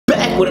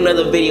with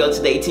another video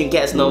today, Team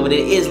Casanova. It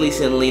is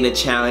Lisa and Lena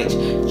challenge.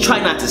 Try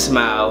not to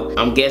smile.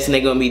 I'm guessing they're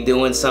gonna be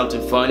doing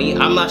something funny.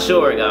 I'm not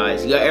sure,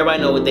 guys.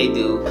 Everybody know what they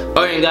do.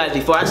 Alright guys,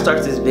 before I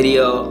start this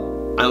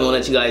video, I want to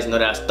let you guys know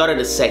that I started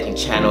a second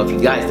channel. If you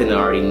guys didn't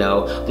already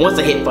know, once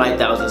I hit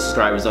 5,000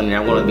 subscribers on there,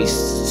 I'm going to be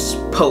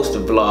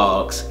posting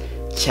vlogs,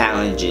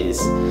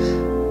 challenges,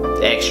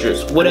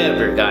 extras,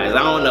 whatever, guys.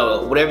 I don't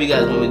know, whatever you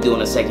guys want me to do on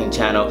the second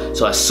channel.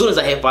 So as soon as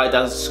I hit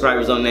 5,000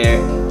 subscribers on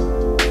there,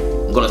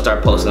 I'm gonna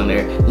start posting on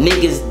there.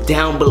 Link is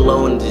down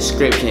below in the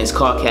description. It's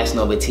called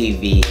Casanova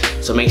TV.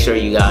 So make sure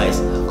you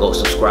guys go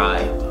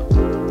subscribe.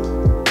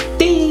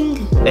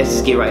 Ding! Let's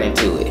just get right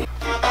into it.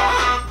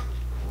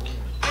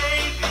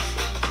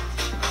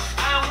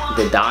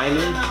 The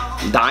diamond?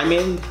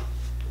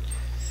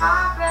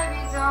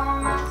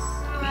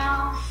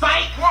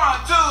 Fight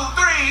 1, 2,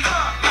 3.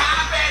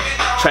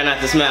 Try not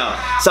to smile.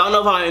 So I don't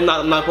know if I'm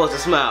not supposed to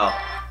smile.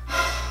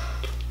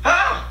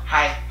 Huh?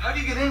 Hi. How do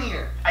you get in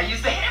here? I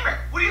used the hammer.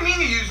 What do you mean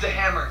you used the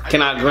hammer?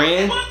 Can I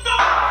grin?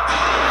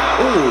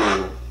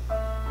 Ooh.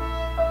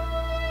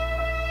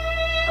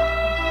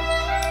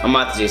 I'm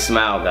about to just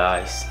smile,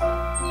 guys.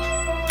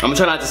 I'm gonna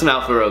try not to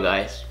smile for real,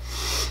 guys.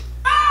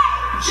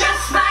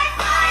 Just like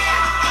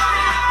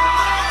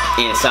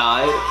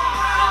Inside.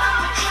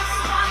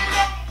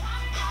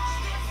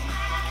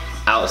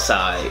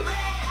 Outside.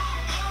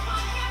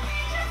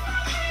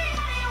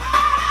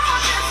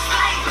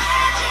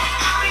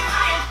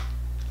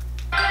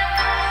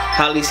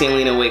 How Lisa and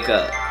Lena wake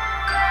up?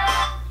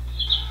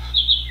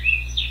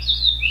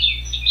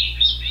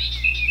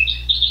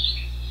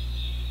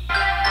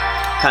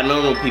 How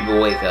normal people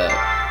wake up?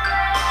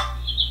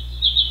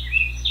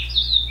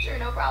 Sure,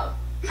 no problem.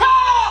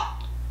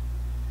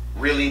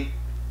 Really?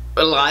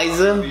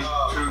 Eliza? No.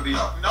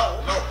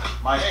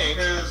 My name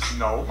is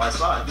no. My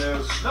sign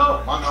is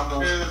no. My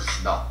number is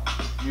no.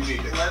 You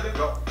need to let it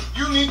go.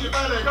 You need to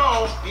let it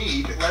go.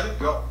 Need to let it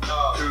go.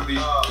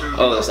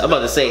 Oh, I'm about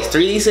to say it's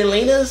 3 Lisa and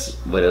Lena's,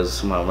 but it was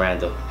something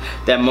random.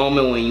 That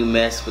moment when you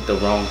mess with the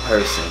wrong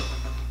person.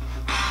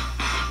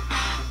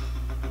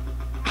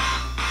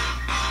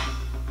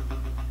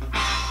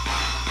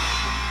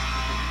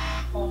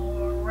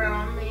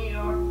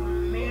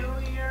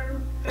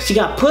 She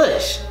got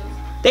pushed.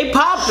 They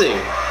popped her.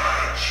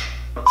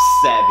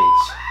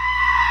 Savage.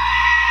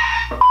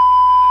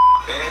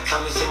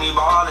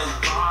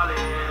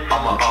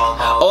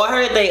 Oh, I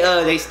heard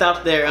they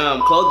stopped their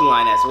clothing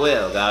line as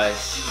well,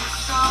 guys.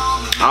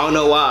 I don't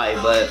know why,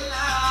 but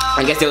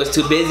I guess they was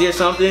too busy or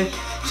something,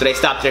 so they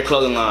stopped their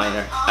clothing line.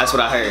 That's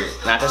what I heard.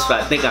 Now that's what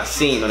I think I've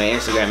seen on their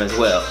Instagram as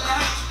well.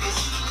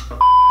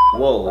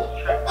 Whoa.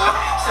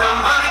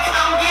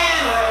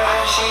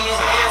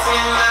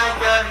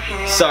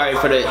 Sorry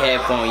for the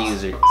headphone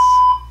users.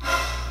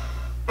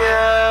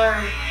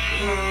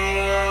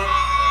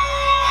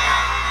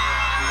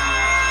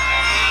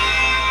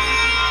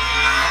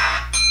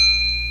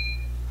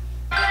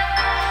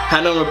 How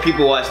normal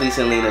people watch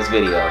Lisa and Lena's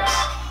videos?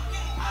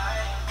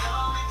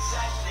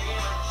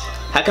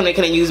 How come they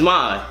couldn't use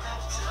mine?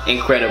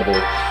 Incredible.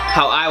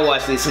 How I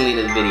watch Lisa and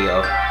Lena's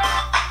video.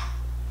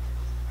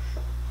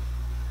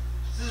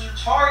 this is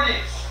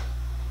retarded.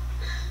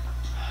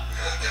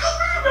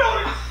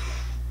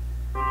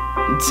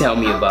 Tell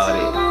me about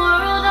it.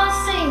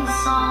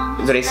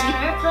 Do they see?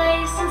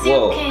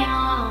 Whoa.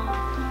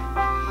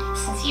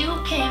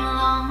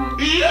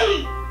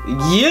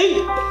 Yeah.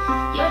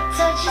 Your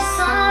touch is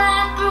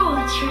sunlight through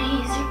the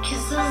trees. Your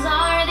kisses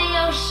are the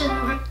ocean.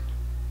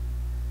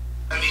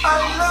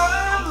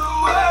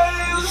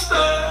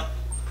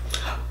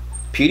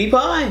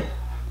 PewDiePie.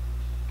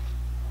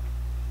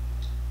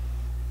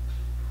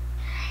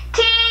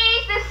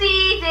 Tis the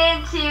season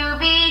to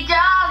be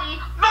jolly.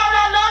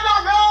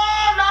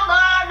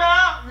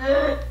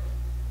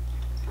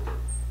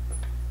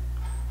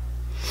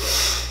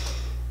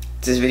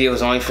 This video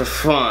is only for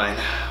fun.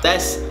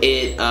 That's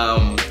it.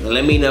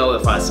 Let me know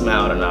if I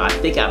smiled or not. I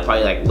think I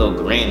probably like a little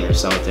grin or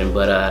something,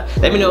 but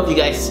let me know if you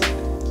guys,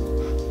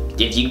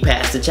 if you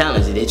passed the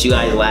challenge. Did you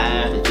guys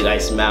laugh? Did you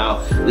guys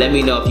smile? Let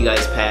me know if you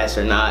guys passed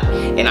or not,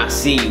 and I'll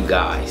see you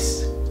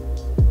guys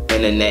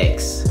in the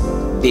next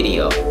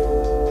video.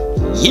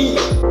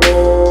 Yeah.